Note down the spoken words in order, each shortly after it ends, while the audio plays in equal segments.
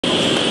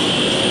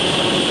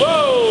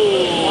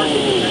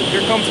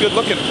good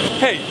looking.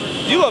 Hey,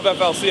 you love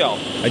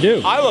FLCL. I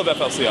do. I love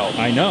FLCL.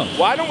 I know.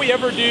 Why don't we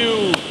ever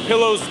do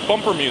Pillow's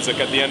bumper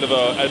music at the end of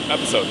an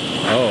episode?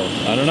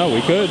 Oh, I don't know.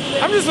 We could.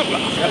 I'm just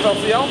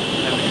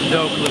FLCL.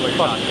 No clue what you're talking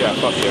about. Yeah,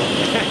 fuck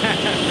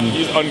you.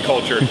 He's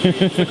uncultured.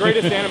 It's the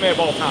greatest anime of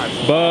all time.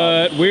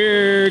 But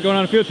we're going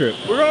on a field trip.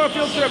 We're going on a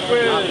field trip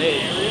with. Not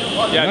me.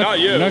 Yeah, not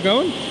you. You're not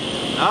going?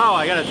 No,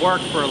 I gotta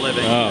work for a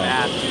living.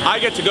 Oh. I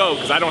get to go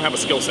because I don't have a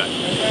skill set.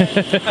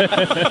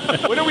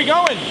 When are we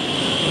going?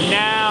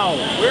 Now.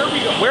 Where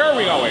are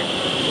we going?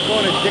 We're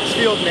going to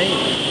Dixfield, Maine.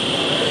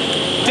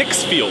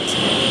 Dixfield.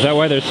 Is that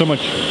why there's so much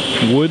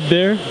wood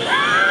there?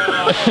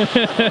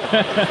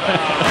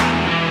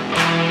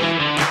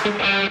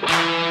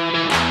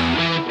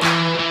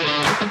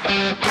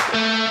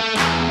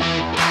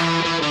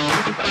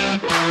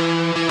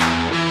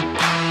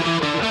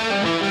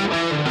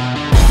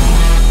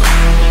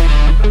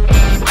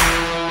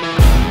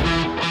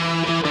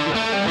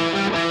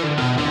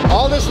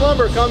 All this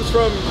lumber comes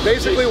from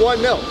basically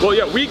one mill. Well,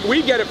 yeah,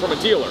 we get it from a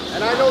dealer.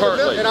 And I know the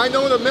mill, and I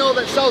know the mill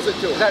that sells it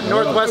to it. That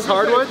Northwest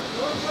Hardwood?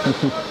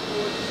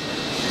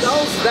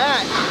 Sells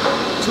that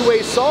to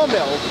a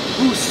sawmill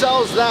who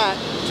sells that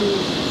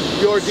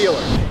to your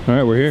dealer. All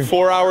right, we're here.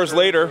 4 hours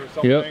later.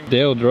 Yep,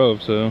 Dale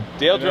drove, so.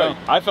 Dale drove.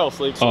 I fell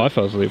asleep. Oh, I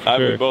fell asleep for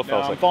sure. We both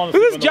fell asleep. Look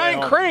at this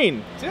giant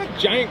crane. See that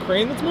giant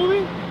crane that's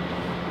moving?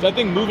 Is that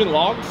thing moving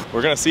logs?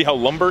 We're gonna see how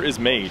lumber is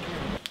made.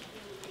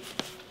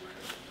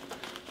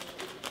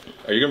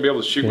 Are you gonna be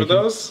able to shoot with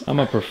those? I'm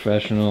a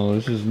professional.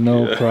 This is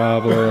no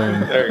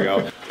problem. There you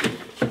go.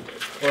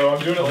 Well,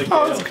 I'm doing it like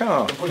Oh, that's kind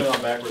I'm putting it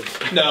on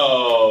backwards.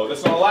 No,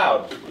 that's not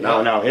allowed.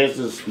 No, his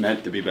is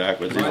meant to be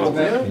backwards.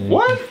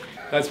 What?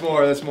 That's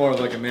more of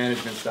like a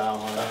management style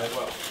hi-hat.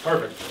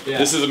 Perfect. Yeah.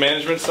 This is a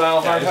management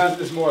style hi-hat?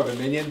 This is more of a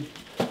minion.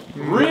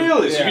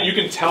 Really? So Yeah. you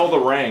can tell the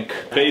rank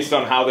based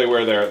on how they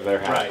wear their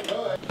hat.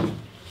 Right.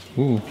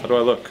 Ooh, How do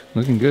I look?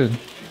 looking good.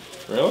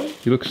 Really?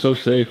 You look so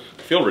safe.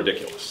 I feel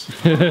ridiculous.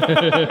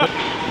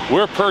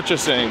 We're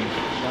purchasing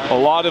a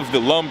lot of the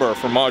lumber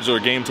for modular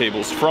game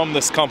tables from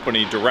this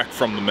company direct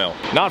from the mill.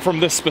 Not from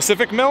this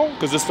specific mill,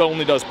 because this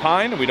only does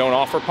pine and we don't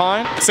offer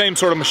pine. Same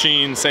sort of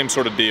machine, same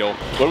sort of deal.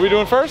 What are we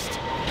doing first?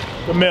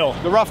 The mill.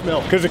 The rough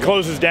mill. Because it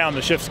closes down,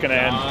 the shift's gonna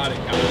end.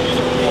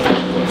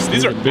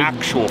 These are big,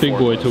 actual big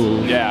boy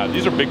tools. Yeah,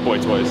 these are big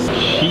boy toys.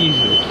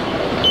 Jesus.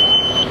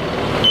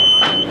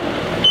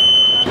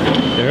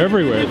 They're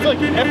everywhere.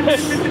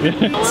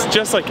 It's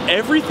just like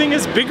everything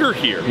is bigger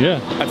here.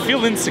 Yeah. I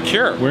feel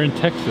insecure. We're in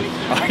Texas.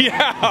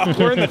 Yeah,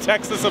 we're in the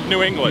Texas of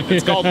New England.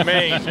 It's called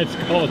Maine. It's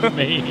called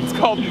Maine. It's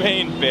called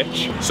Maine,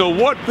 bitch. So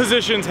what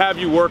positions have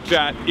you worked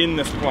at in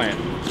this plant?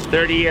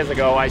 30 years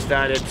ago, I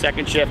started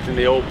second shift in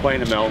the old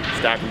planer mill,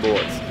 stacking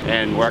boards,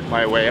 and worked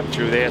my way up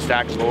through there,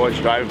 stacking boards,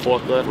 driving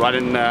forklift,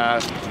 running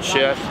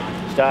shift,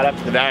 startup,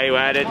 the value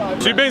added.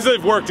 So you basically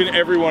have worked in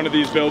every one of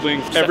these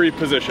buildings, every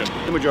position.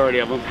 The majority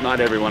of them, not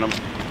every one of them.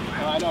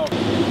 I know.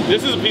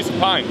 This is a piece of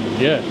pine.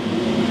 Yeah.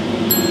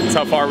 That's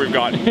how far we've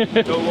gotten.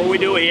 So what we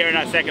do here in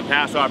our second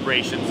pass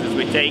operations is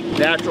we take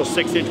natural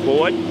 6-inch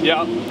board,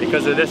 Yeah.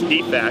 because of this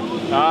defect,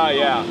 Ah,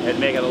 yeah. and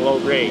make it a low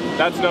grade.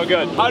 That's no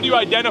good. How do you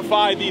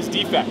identify these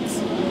defects?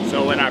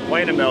 So in our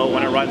planer mill,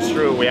 when it runs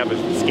through, we have a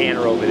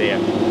scanner over there.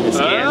 It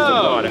scans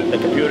the product. The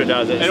computer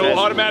does it. And it will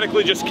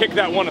automatically just kick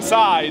that one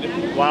aside,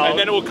 Wow. and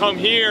then it will come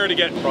here to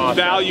get Process.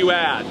 value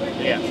add.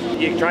 Yeah.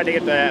 You're trying to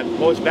get the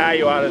most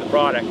value out of the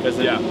product because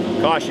it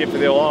costs you for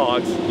the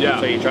logs. Yeah.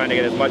 So you're trying to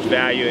get as much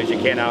value as you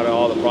can out of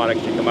all the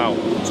products that come out.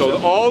 So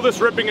all this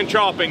ripping and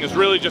chopping is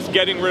really just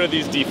getting rid of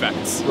these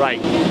defects. Right.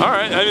 All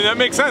right, I mean, that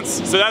makes sense.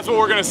 So that's what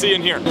we're gonna see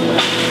in here. Indoor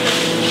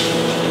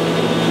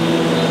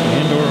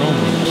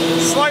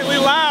only. Slightly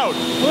loud.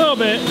 A little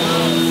bit. It's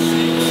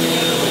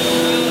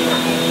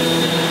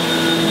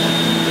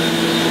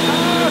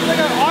like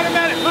an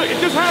automatic, look, it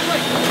just has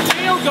like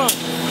nail guns.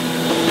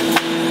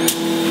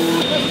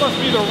 This must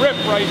be the rip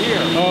right here.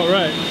 Oh,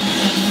 right.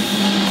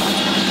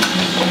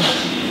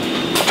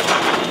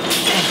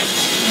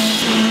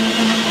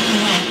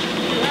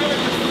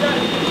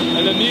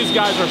 And then these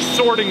guys are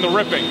sorting the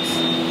rippings.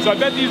 So I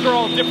bet these are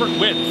all different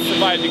widths,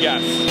 if I had to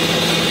guess.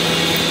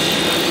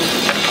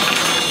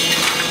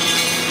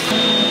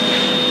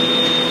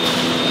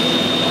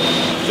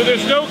 So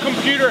there's no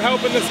computer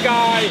helping this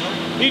guy.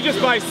 He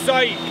just by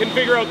sight can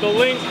figure out the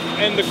length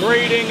and the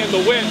grading and the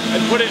width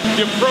and put it in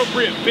the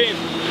appropriate bin.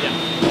 Yeah.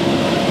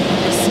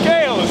 The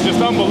scale is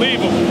just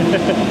unbelievable.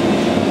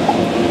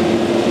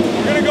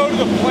 We're gonna go to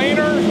the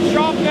planer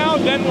shop now,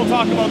 then we'll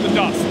talk about the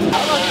dust.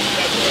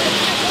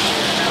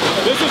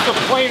 This is the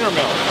planer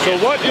mill. So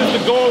what is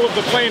the goal of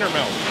the planer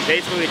mill?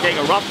 Basically, we take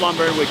a rough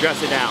lumber and we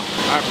dress it down.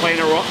 Our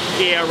planer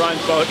here runs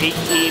about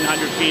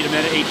 1,800 feet a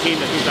minute, 18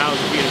 to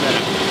 2,000 feet a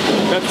minute.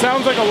 That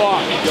sounds like a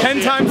lot.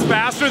 10 times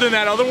faster than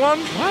that other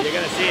one? What? You're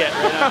gonna see it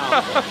right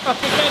now.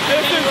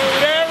 This is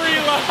very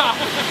loud.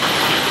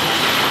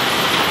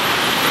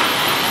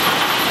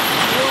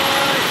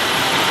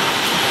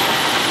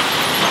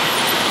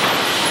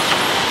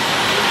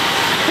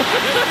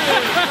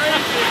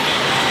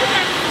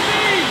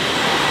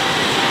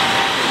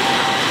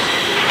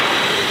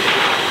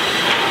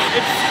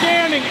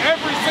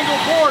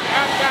 board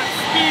at that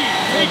speed,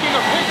 taking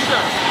a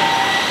picture.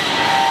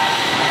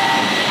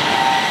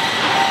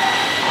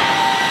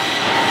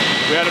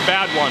 We had a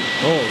bad one.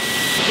 Oh.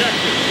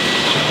 Rejected.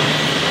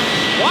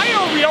 Why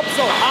are we up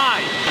so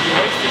high?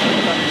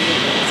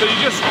 So you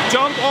just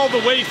dump all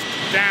the waste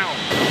down.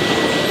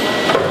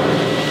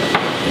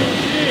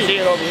 See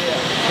it over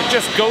here. It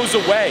just goes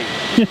away.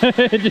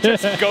 It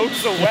just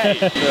goes away.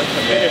 The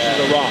finish is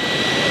a rock.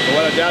 So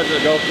what it does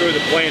is it go through the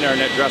planer and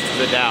it dresses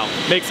it down.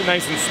 Makes it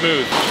nice and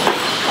smooth.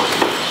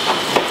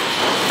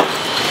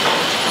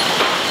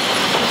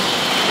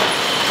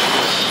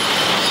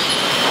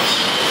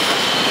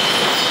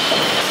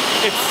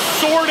 It's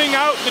sorting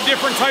out the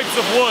different types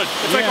of wood.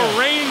 It's like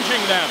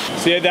arranging them.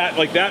 See that,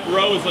 like that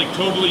row is like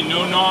totally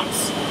no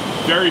knots,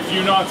 very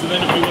few knots, and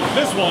then if you look at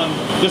this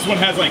one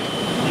has like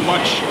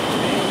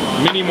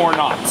many more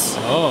knots.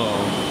 Oh.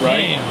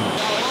 Right? Damn.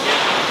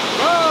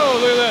 Whoa,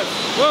 look at this.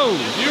 Whoa.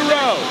 New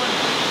row.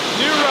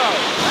 New row.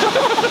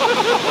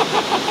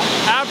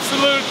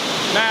 Absolute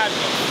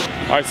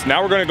madness. All right, so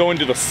now we're gonna go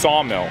into the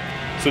sawmill.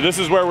 So this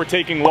is where we're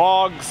taking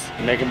logs,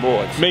 Making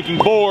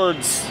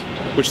boards,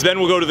 which then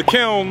will go to the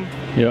kiln.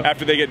 Yep.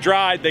 After they get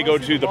dried, they go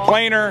to the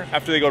planer.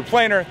 After they go to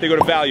planer, they go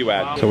to value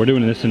add. So we're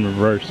doing this in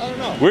reverse.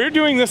 We're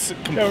doing this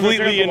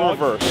completely in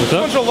reverse. There's a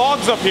bunch of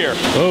logs up here.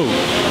 Oh.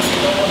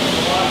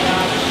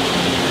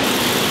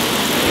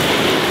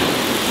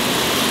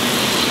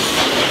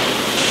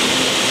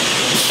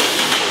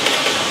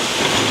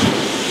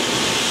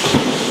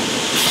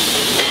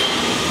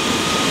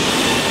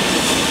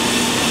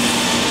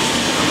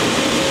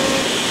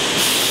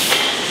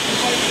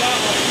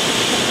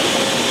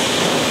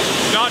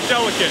 Not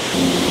delicate.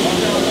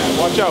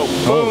 Watch out.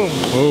 Boom.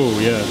 Oh,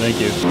 yeah, thank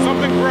you.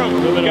 Something broke.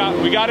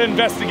 We got to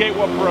investigate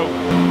what broke.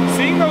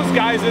 Seeing those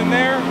guys in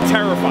there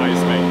terrifies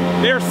me.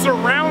 They're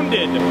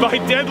surrounded by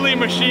deadly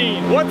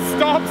machine. What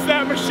stops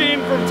that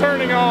machine from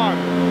turning on?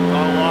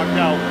 All locked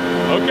out.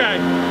 Okay.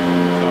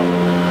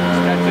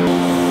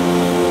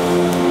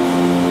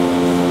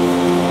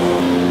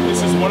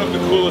 This is one of the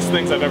coolest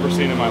things I've ever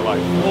seen in my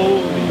life.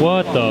 Holy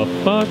What the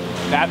fuck?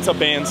 That's a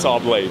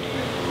bandsaw blade.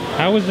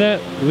 How is that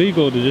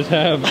legal to just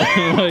have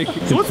like?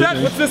 So what's that?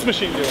 What's this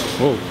machine doing?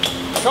 Whoa.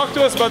 Talk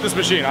to us about this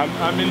machine.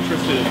 I'm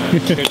interested in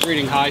this. It's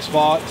reading high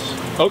spots,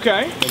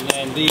 Okay. and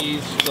then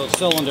those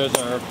cylinders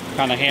are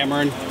kind of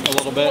hammering a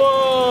little bit.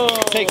 Whoa.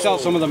 Takes out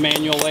some of the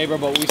manual labor,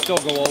 but we still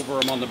go over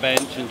them on the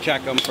bench and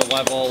check them for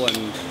level.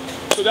 And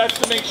So that's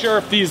to make sure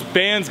if these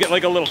bands get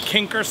like a little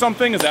kink or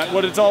something. Is that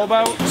what it's all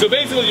about? So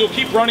basically, you'll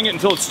keep running it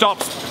until it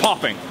stops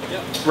popping,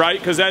 right?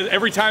 Because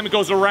every time it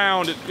goes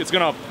around, it's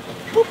gonna.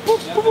 Boop, boop,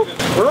 boop,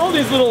 boop. Where are all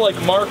these little like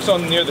marks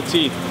on near the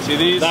teeth? See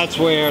these? that's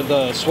where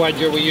the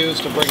swedger we use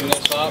to bring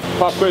this up.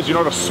 Pop quiz. You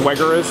know what a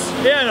swagger is?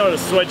 Yeah, I know what a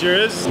swedger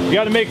is. You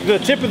got to make the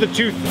tip of the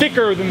tooth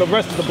thicker than the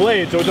rest of the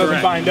blade so it doesn't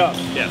Correct. bind up.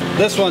 Yeah.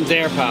 This one's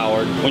air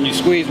powered. When you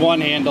squeeze one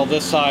handle,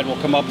 this side will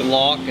come up and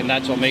lock, and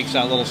that's what makes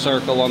that little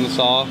circle on the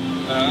saw.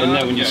 And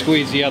then when you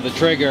squeeze the other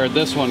trigger,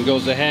 this one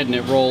goes ahead and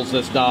it rolls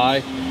this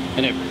die,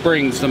 and it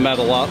brings the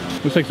metal up.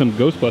 Looks like some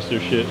Ghostbuster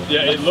shit.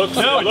 Yeah, it looks.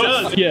 No, it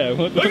does. Yeah.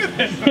 What the Look at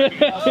this. Thing.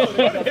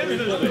 What is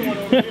this thing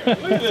over here?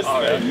 Look at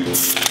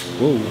this thing.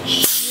 Whoa.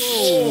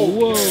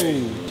 Whoa.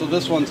 Whoa. So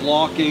this one's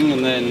locking,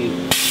 and then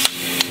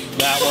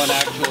that one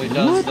actually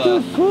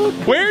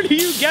does Where do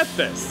you get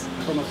this?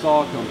 from a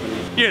saw company.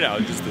 You know,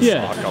 just the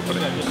Yeah. saw company.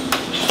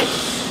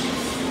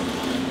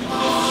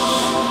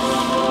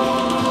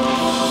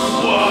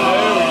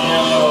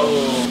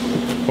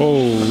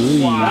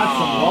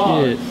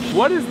 Holy shit.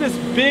 What is this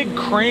big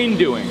crane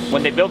doing?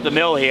 When they built the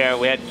mill here,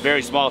 we had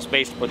very small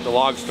space to put the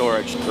log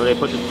storage. So they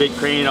put this big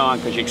crane on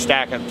because you can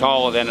stack it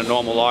taller than a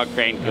normal log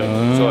crane could.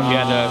 So if you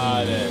had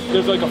to...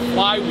 There's like a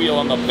flywheel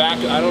on the back.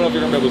 I don't know if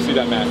you're gonna be able to see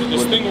that, Matt.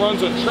 This thing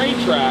runs on train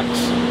tracks,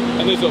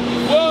 and there's a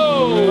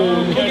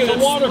whoa! Look at it's a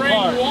that water spraying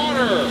park.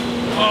 water.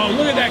 Oh,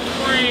 look at that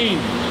crane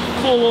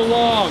full of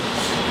logs.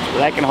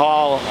 That can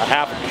haul a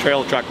half a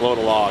trailer truck load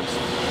of logs.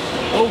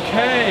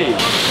 Okay.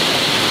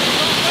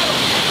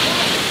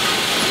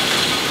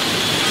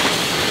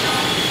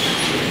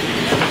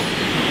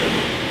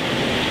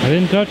 I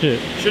didn't touch it.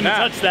 Shouldn't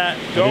Matt, touch that.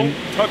 Don't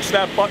touch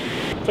that button.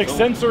 It's like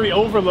sensory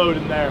overload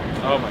in there.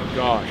 Oh my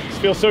gosh. It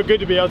feels so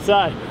good to be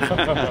outside.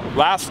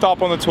 Last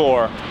stop on the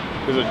tour.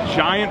 There's a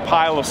giant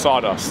pile of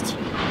sawdust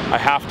I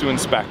have to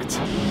inspect.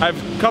 I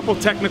have a couple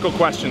technical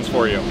questions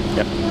for you.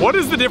 Yep. What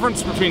is the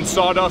difference between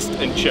sawdust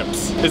and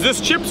chips? Is this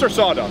chips or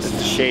sawdust?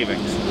 The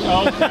shavings.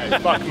 Okay,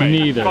 fuck me.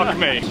 Neither. Fuck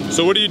me.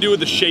 So what do you do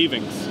with the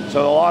shavings?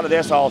 So a lot of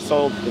this all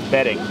sold is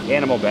bedding,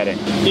 animal bedding.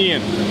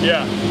 Ian,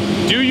 Yeah.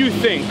 do you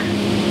think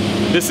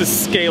this is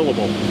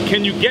scalable?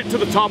 Can you get to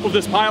the top of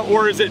this pile,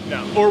 or is it,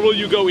 No. or will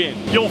you go in?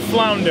 You'll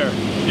flounder.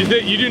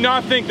 You do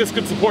not think this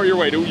could support your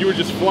weight? You would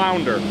just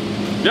flounder.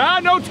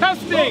 Ah, no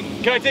testing!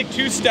 Can I take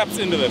 2 steps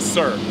into this,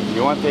 sir?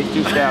 You want to take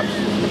 2 steps.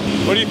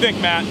 What do you think,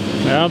 Matt?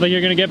 I don't think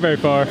you're gonna get very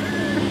far.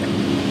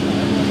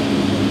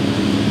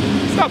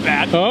 It's not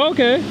bad. Oh,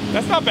 okay.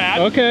 That's not bad.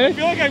 Okay. I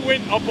feel like I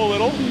went up a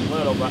little.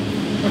 But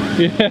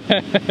Yeah.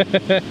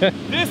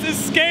 This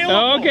is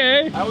scalable.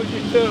 Okay. that was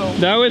your 2.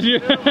 That was your...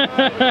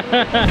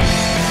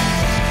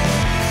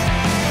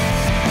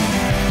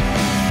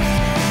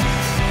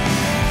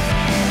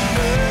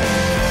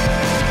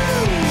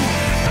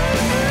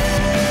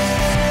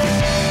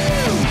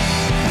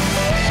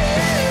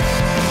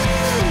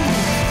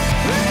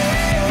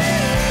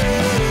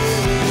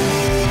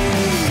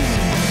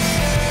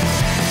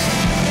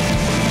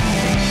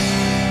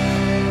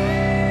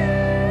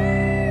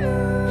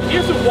 He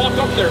has to walk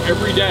up there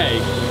every day.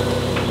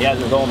 He has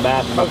his own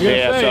bathroom up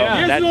there,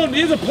 so He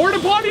has a porta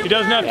potty. He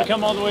doesn't have to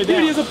come all the way Dude,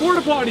 down. he has a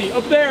porta potty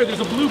up there. There's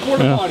a blue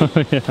porta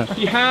potty. Yeah.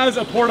 He has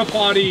a porta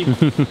potty.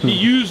 He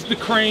used the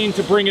crane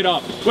to bring it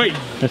up. Wait,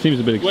 That seems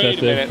a bit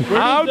excessive. wait a minute.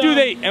 How do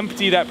they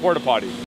empty that porta potty?